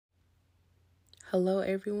Hello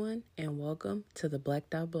everyone and welcome to the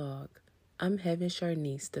Black.Blog. I'm Heaven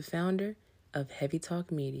Charniece, the founder of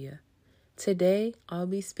HeavieTalk Media. Today I'll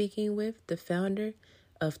be speaking with the founder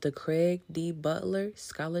of the Khadijah Butler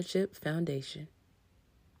Scholarship Foundation.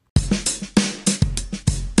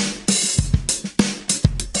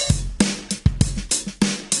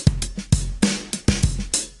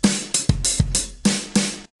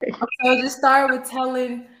 So just start with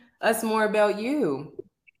telling us more about you.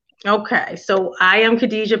 Okay, so I am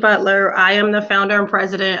Khadijah Butler. I am the founder and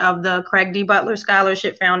president of the Khadijah Butler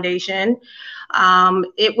Scholarship Foundation.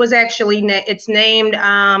 It was actually it's named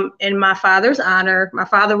in my father's honor. My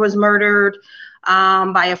father was murdered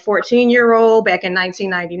by a 14-year-old back in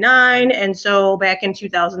 1999, and so back in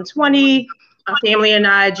 2020, my family and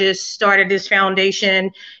I just started this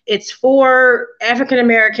foundation. It's for African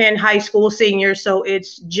American high school seniors, so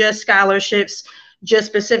it's just scholarships, just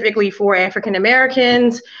specifically for African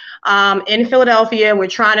Americans. In Philadelphia, we're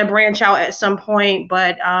trying to branch out at some point,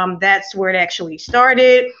 but that's where it actually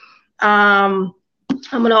started. I'm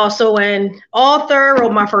also an author,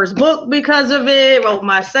 wrote my first book because of it, wrote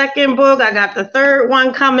my second book. I got the third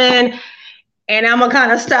one coming, and I'm gonna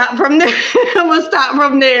kind of stop from there. I'm gonna stop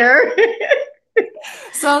from there.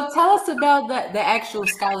 So tell us about the actual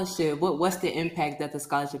scholarship. What's the impact that the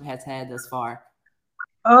scholarship has had thus far?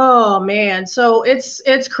 Oh man, so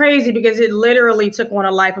it's crazy because it literally took on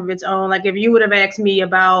a life of its own. Like if you would have asked me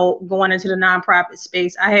about going into the nonprofit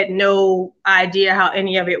space, I had no idea how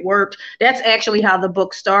any of it worked. That's actually how the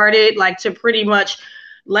book started, like to pretty much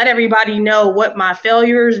let everybody know what my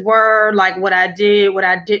failures were, like what I did, what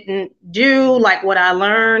I didn't do, like what I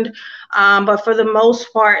learned. But for the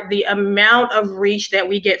most part, the amount of reach that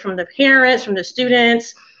we get from the parents, from the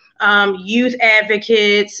students, youth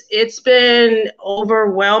advocates, it's been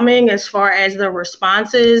overwhelming as far as the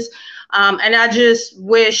responses. And I just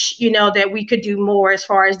wish, that we could do more as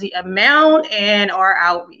far as the amount and our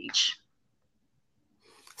outreach.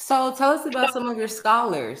 So tell us about some of your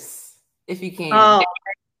scholars, if you can. Oh,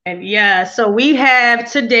 and yeah. So we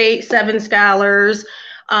have to date 7 scholars.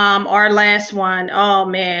 Our last one, oh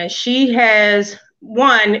man, she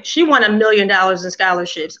won $1 million in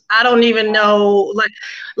scholarships. I don't even know,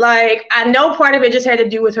 like I know part of it just had to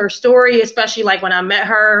do with her story, especially like when I met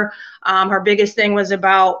her. Her biggest thing was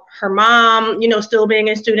about her mom, still being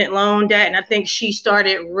in student loan debt. And I think she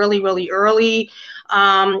started really, really early.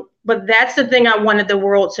 But that's the thing I wanted the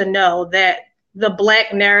world to know, that the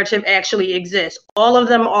Black narrative actually exists. All of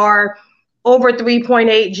them are over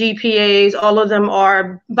 3.8 GPAs. All of them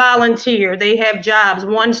are volunteer. They have jobs.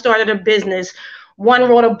 One started a business. One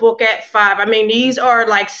wrote a book at 5. I mean, these are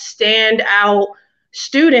like standout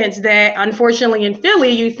students that unfortunately in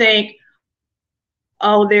Philly, you think,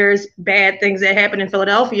 oh, there's bad things that happen in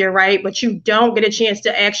Philadelphia, right? But you don't get a chance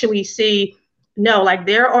to actually see, no, like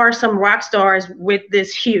there are some rock stars with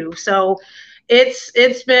this hue. So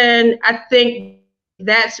it's been, I think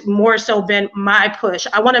that's more so been my push.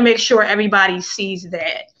 I want to make sure everybody sees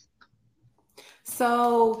that.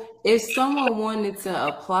 So if someone wanted to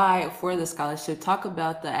apply for the scholarship, talk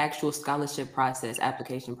about the actual scholarship process,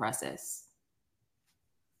 application process.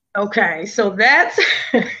 Okay, so that's,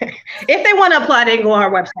 if they want to apply, they can go on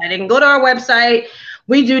our website. They can go to our website.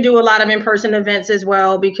 We do a lot of in-person events as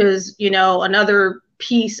well because, another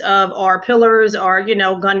piece of our pillars are,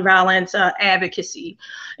 gun violence advocacy.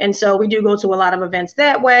 And so we do go to a lot of events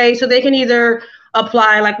that way. So they can either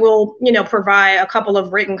apply, like we'll, provide a couple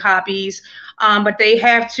of written copies, but they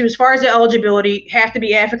have to, as far as the eligibility, have to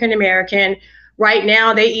be African American. Right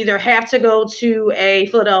now, they either have to go to a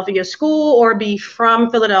Philadelphia school or be from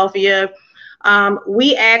Philadelphia.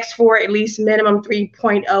 We ask for at least minimum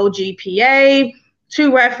 3.0 GPA,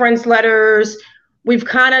 2 reference letters. We've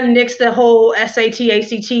kind of nixed the whole SAT,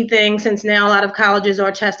 ACT thing since now a lot of colleges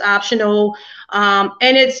are test optional.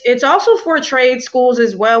 And it's also for trade schools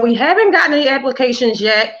as well. We haven't gotten any applications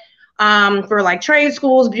yet for like trade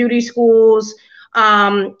schools, beauty schools,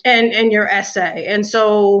 and your essay. And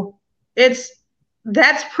so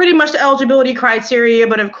that's pretty much the eligibility criteria.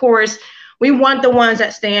 But of course, we want the ones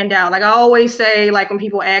that stand out. Like I always say, like when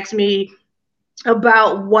people ask me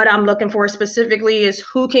about what I'm looking for specifically is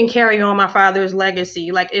who can carry on my father's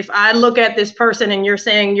legacy. Like if I look at this person and you're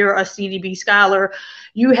saying you're a CDB scholar,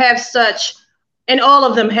 you have such, and all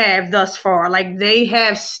of them have thus far, like they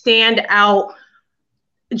have stand out,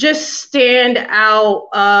 just thinking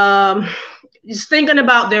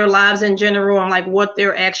about their lives in general and like what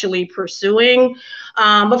they're actually pursuing.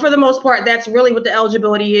 But for the most part, that's really what the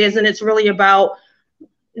eligibility is. And it's really about,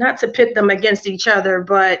 not to pit them against each other,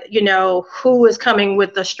 but who is coming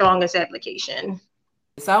with the strongest application.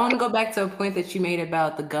 So I want to go back to a point that you made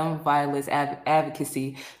about the gun violence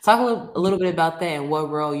advocacy. Talk a little bit about that and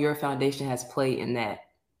what role your foundation has played in that.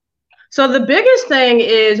 So the biggest thing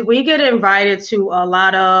is we get invited to a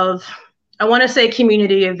lot of, I want to say,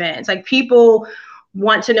 community events. Like, people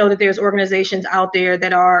want to know that there's organizations out there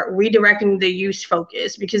that are redirecting the youth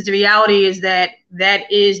focus, because the reality is that that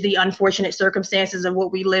is the unfortunate circumstances of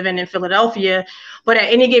what we live in Philadelphia. But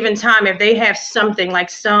at any given time, if they have something like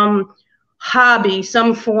some hobby,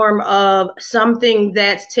 some form of something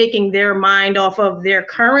that's taking their mind off of their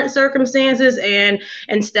current circumstances, and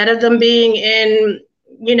instead of them being in,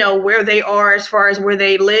 where they are as far as where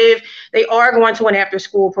they live, they are going to an after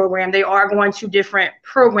school program. They are going to different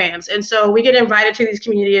programs. And so we get invited to these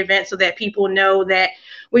community events so that people know that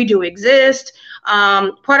we do exist.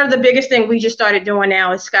 Part of the biggest thing we just started doing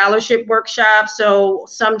now is scholarship workshops. So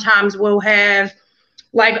sometimes we'll have,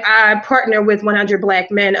 like, I partner with 100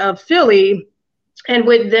 Black Men of Philly, and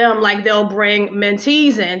with them, like, they'll bring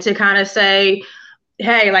mentees in to kind of say,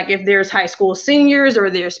 hey, like, if there's high school seniors or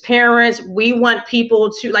there's parents, we want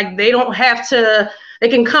people to, like, they don't have to, they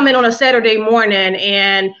can come in on a Saturday morning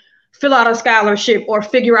and fill out a scholarship or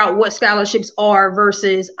figure out what scholarships are,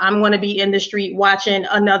 versus I'm going to be in the street watching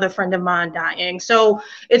another friend of mine dying. So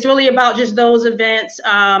it's really about just those events.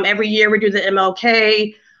 Every year we do the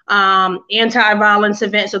MLK anti-violence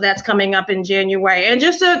event. So that's coming up in January, and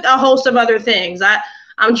just a host of other things.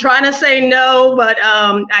 I'm trying to say no, but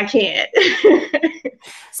I can't.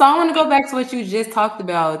 So I want to go back to what you just talked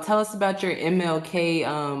about. Tell us about your MLK,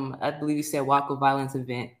 I believe you said Walk of Violence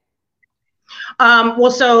event. Well,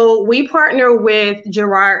 so we partner with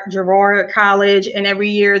Girard College, and every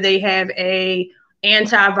year they have a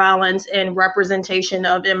anti-violence and representation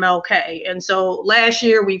of MLK. And so last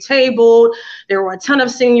year we tabled, there were a ton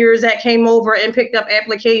of seniors that came over and picked up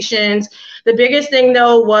applications. The biggest thing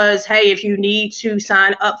though was, hey, if you need to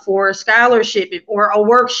sign up for a scholarship or a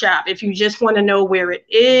workshop, if you just want to know where it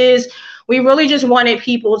is, we really just wanted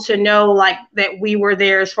people to know, like, that we were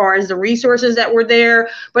there as far as the resources that were there.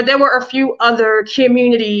 But there were a few other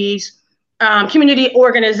community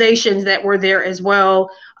organizations that were there as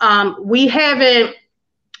well. We haven't,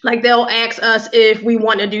 like, they'll ask us if we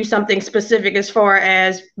want to do something specific as far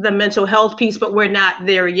as the mental health piece, but we're not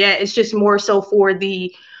there yet. It's just more so for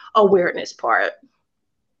the awareness part.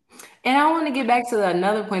 And I want to get back to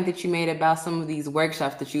another point that you made about some of these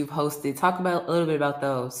workshops that you've hosted. Talk about a little bit about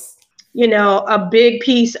those. A big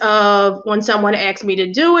piece of when someone asked me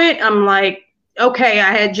to do it, I'm like,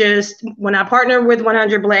 okay, when I partnered with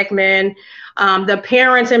 100 Black Men, the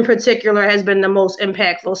parents in particular has been the most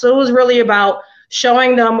impactful. So it was really about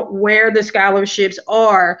showing them where the scholarships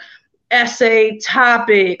are, essay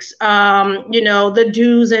topics, the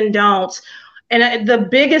do's and don'ts. And the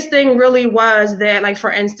biggest thing really was that, like,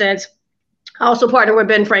 for instance, I also partnered with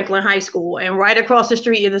Ben Franklin High School, and right across the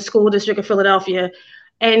street in the school district of Philadelphia,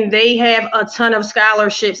 and they have a ton of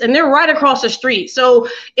scholarships, and they're right across the street. So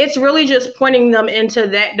it's really just pointing them into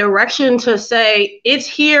that direction to say, it's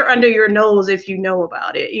here under your nose if you know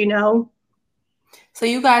about it, So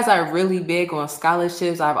you guys are really big on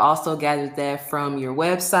scholarships. I've also gathered that from your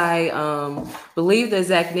website. Believe the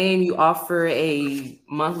exact name, you offer a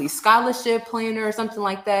monthly scholarship planner or something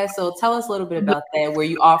like that. So tell us a little bit about that, where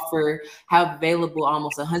you have available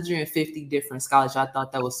almost 150 different scholarships. I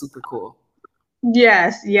thought that was super cool.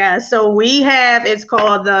 Yes. So it's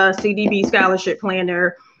called the CDB Scholarship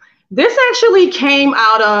Planner. This actually came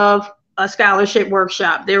out of a scholarship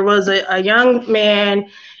workshop. There was a young man,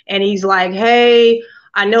 and he's like, hey,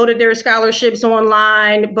 I know that there are scholarships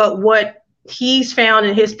online, but what he's found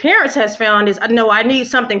and his parents has found is, I need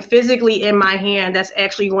something physically in my hand that's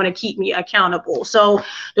actually going to keep me accountable. So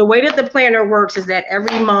the way that the planner works is that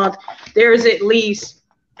every month there's at least,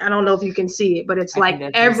 I don't know if you can see it, but it's like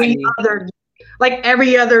every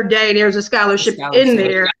other day there's a scholarship in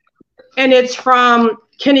there, and it's from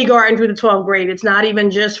kindergarten through the 12th grade. It's not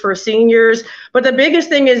even just for seniors. But the biggest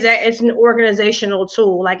thing is that it's an organizational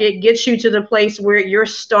tool. Like, it gets you to the place where you're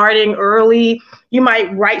starting early. You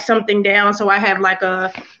might write something down. So I have like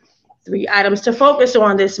 3 items to focus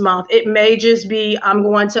on this month. It may just be, I'm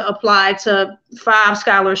going to apply to 5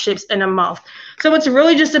 scholarships in a month. So it's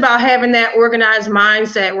really just about having that organized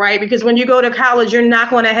mindset, right? Because when you go to college, you're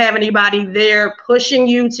not going to have anybody there pushing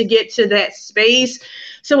you to get to that space.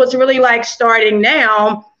 So it's really like starting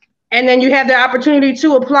now, and then you have the opportunity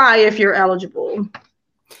to apply if you're eligible.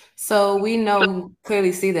 So we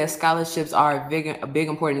clearly see that scholarships are a big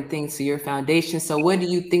important thing to your foundation. So what do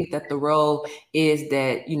you think that the role is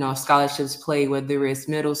that, scholarships play, whether it's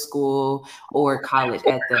middle school or college,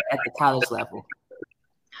 at the college level?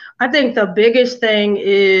 I think the biggest thing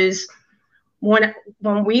is when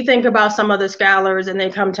we think about some of the scholars and they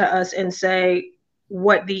come to us and say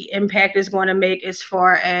what the impact is going to make as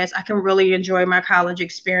far as I can really enjoy my college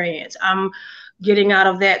experience. I'm getting out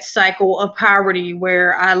of that cycle of poverty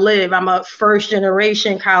where I live. I'm a first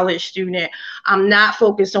generation college student. I'm not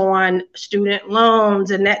focused on student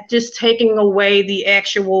loans and that just taking away the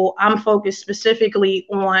actual, I'm focused specifically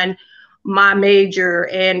on my major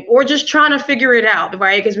and or just trying to figure it out,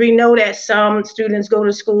 right? Because we know that some students go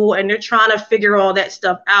to school and they're trying to figure all that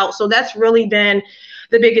stuff out. So that's really been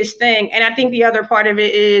the biggest thing. And I think the other part of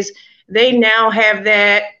it is they now have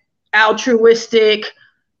that altruistic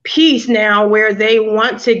piece now where they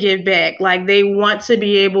want to give back, like they want to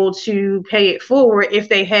be able to pay it forward if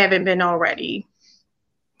they haven't been already.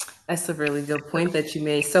 That's a really good point that you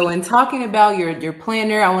made. So in talking about your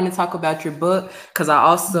planner, I want to talk about your book because I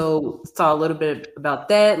also saw a little bit about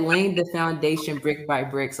that, laying the foundation brick by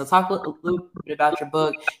brick. So talk a little bit about your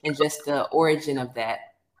book and just the origin of that.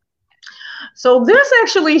 So this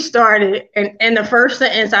actually started, and the first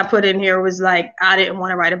sentence I put in here was like, I didn't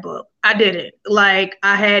want to write a book. I didn't. Like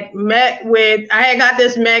I had got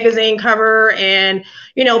this magazine cover and,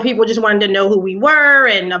 people just wanted to know who we were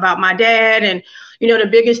and about my dad. And, the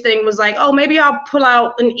biggest thing was like, oh, maybe I'll pull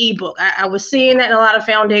out an ebook. I was seeing that in a lot of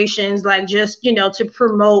foundations, like just, to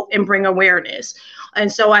promote and bring awareness.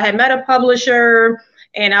 And so I had met a publisher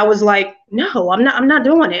and I was like, no, I'm not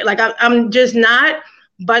doing it. Like I'm just not.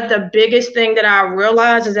 But the biggest thing that I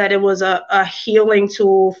realized is that it was a healing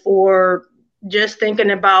tool for just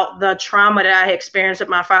thinking about the trauma that I experienced with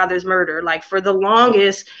my father's murder. Like for the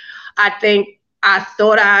longest, I think I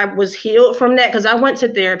thought I was healed from that because I went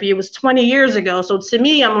to therapy. It was 20 years ago. So to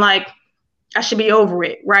me, I'm like, I should be over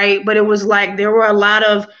it, right? But it was like there were a lot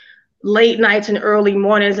of late nights and early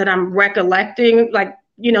mornings that I'm recollecting, like,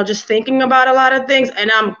 just thinking about a lot of things.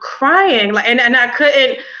 And I'm crying, like, and I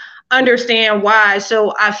couldn't understand why.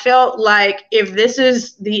 So I felt like if this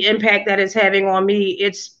is the impact that it's having on me,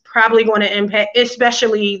 it's probably going to impact,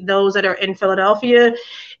 especially those that are in Philadelphia.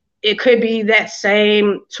 It could be that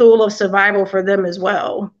same tool of survival for them as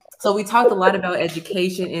well. So we talked a lot about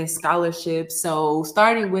education and scholarships. So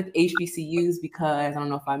starting with HBCUs, because I don't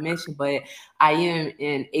know if I mentioned, but I am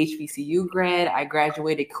an HBCU grad. I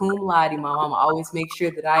graduated cum laude. My mom always makes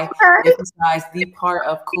sure that I emphasize the part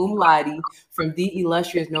of cum laude from the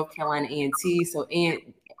illustrious North Carolina A&T. So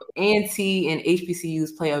A&T and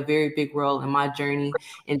HBCUs play a very big role in my journey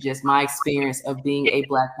and just my experience of being a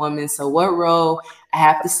Black woman. So what role, I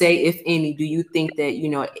have to say, if any, do you think that,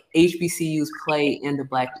 HBCUs play in the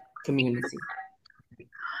Black community?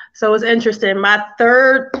 So it's interesting. My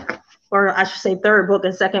third book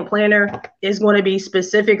and second planner is going to be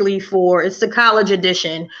specifically it's the college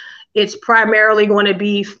edition. It's primarily going to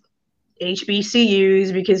be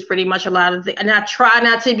HBCUs because pretty much a lot of and I try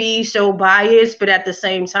not to be so biased, but at the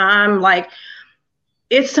same time, like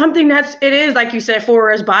it's something it is, like you said,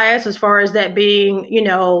 for as biased as far as that being,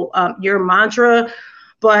 your mantra,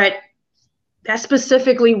 but that's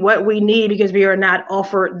specifically what we need because we are not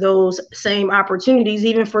offered those same opportunities,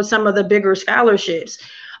 even for some of the bigger scholarships.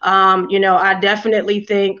 I definitely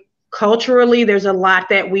think culturally there's a lot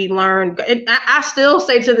that we learn. And I still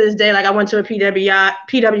say to this day, like I went to a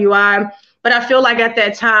PWI, but I feel like at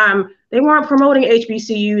that time they weren't promoting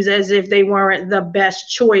HBCUs as if they weren't the best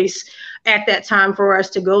choice at that time for us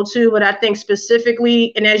to go to. But I think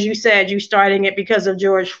specifically, and as you said, you starting it because of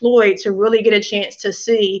George Floyd, to really get a chance to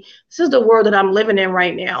see this is the world that I'm living in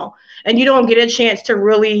right now. And you don't get a chance to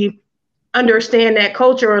really understand that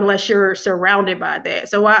culture unless you're surrounded by that.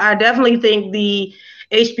 So I definitely think the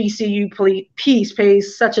HBCU piece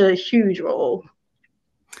plays such a huge role.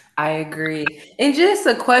 I agree. And just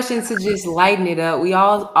a question to just lighten it up. We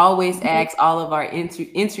always ask all of our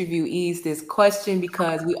interviewees this question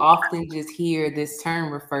because we often just hear this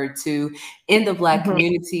term referred to in the Black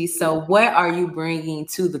community. So what are you bringing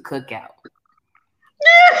to the cookout?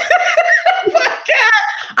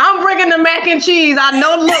 I'm bringing the mac and cheese. I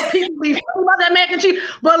know, look, people be talking about that mac and cheese,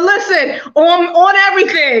 but listen, on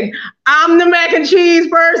everything, I'm the mac and cheese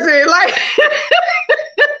person. Like,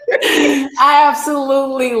 I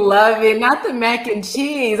absolutely love it. Not the mac and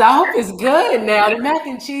cheese. I hope it's good now. The mac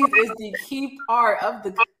and cheese is the key part of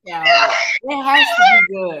the cookout. It has to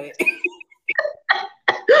be good.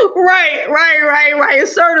 Right.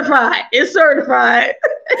 It's certified.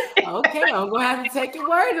 Okay, I'm gonna have to take your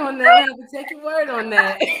word on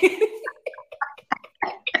that.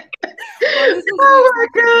 Well, this is a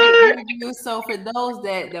great interview. So for those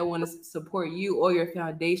that want to support you or your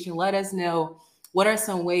foundation, let us know what are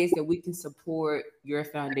some ways that we can support your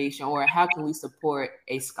foundation, or how can we support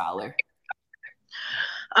a scholar?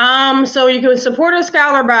 So you can support a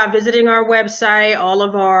scholar by visiting our website. All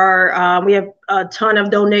of our, we have a ton of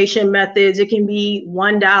donation methods. It can be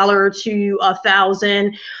 $1 to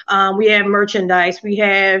 $1,000. We have merchandise. We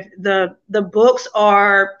have the books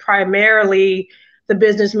are primarily the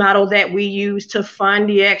business model that we use to fund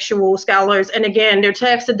the actual scholars. And again, they're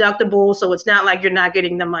tax deductible, so it's not like you're not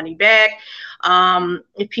getting the money back.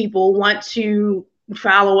 If people want to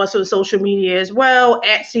follow us on social media as well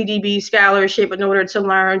at CDB Scholarship in order to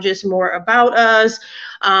learn just more about us.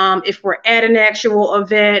 If we're at an actual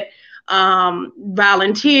event,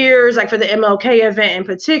 volunteers, like for the MLK event in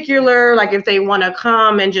particular, like if they want to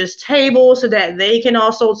come and just table so that they can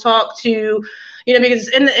also talk to, because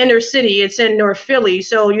it's in the inner city, it's in North Philly.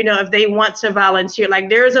 So, if they want to volunteer, like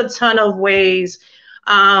there's a ton of ways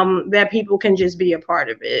that people can just be a part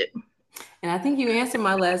of it. And I think you answered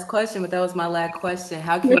my last question, but that was my last question.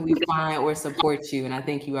 How can we find or support you? And I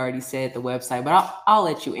think you already said the website, but I'll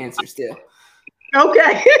let you answer still.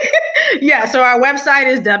 Okay. Yeah. So our website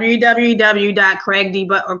is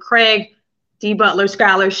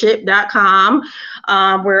www.craigdbutlerscholarship.com.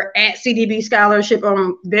 We're at CDB Scholarship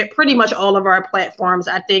on pretty much all of our platforms.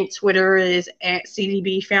 I think Twitter is at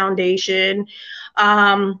CDB Foundation.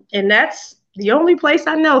 And that's the only place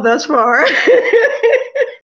I know thus far.